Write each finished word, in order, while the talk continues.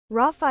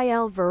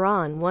Raphael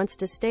Varane wants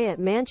to stay at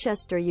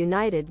Manchester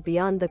United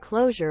beyond the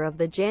closure of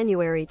the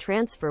January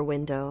transfer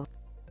window.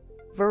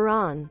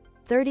 Varane,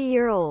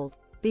 30-year-old,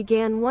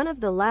 began one of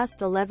the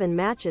last 11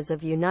 matches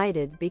of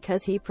United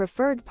because he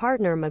preferred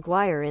partner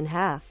Maguire in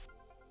half.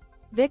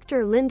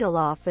 Victor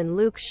Lindelof and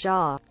Luke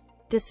Shaw.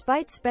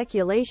 Despite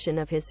speculation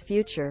of his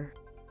future,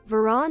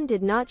 Varane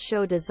did not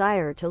show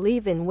desire to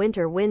leave in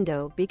winter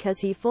window because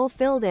he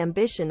fulfilled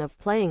ambition of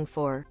playing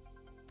for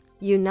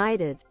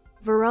United.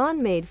 Varane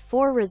made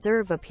 4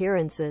 reserve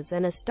appearances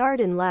and a start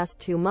in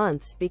last 2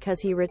 months because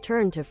he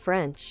returned to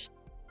French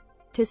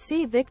to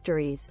see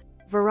victories.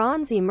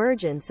 Varane's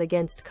emergence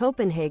against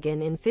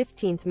Copenhagen in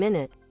 15th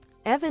minute.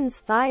 Evans'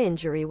 thigh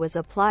injury was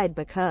applied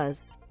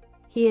because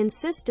he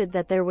insisted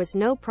that there was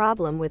no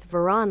problem with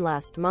Varane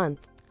last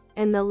month,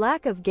 and the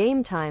lack of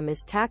game time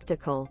is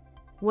tactical.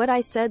 What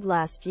I said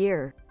last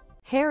year.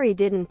 Harry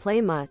didn't play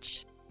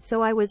much,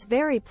 so I was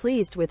very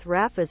pleased with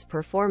Rapha's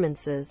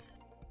performances.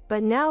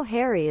 But now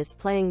Harry is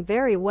playing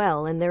very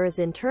well and there is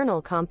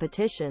internal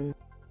competition.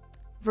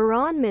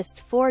 Varane missed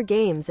 4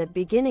 games at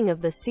beginning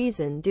of the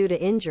season due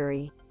to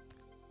injury.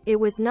 It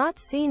was not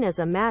seen as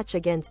a match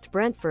against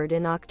Brentford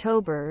in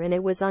October and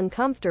it was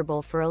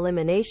uncomfortable for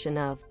elimination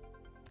of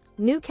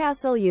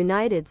Newcastle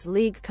United's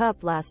League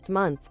Cup last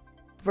month.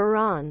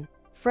 Varane,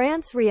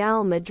 France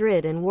Real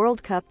Madrid and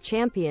World Cup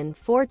champion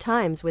 4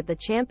 times with the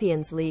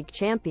Champions League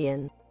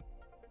champion,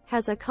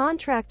 has a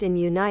contract in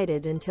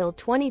United until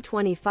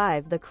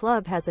 2025. The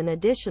club has an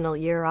additional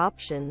year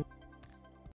option.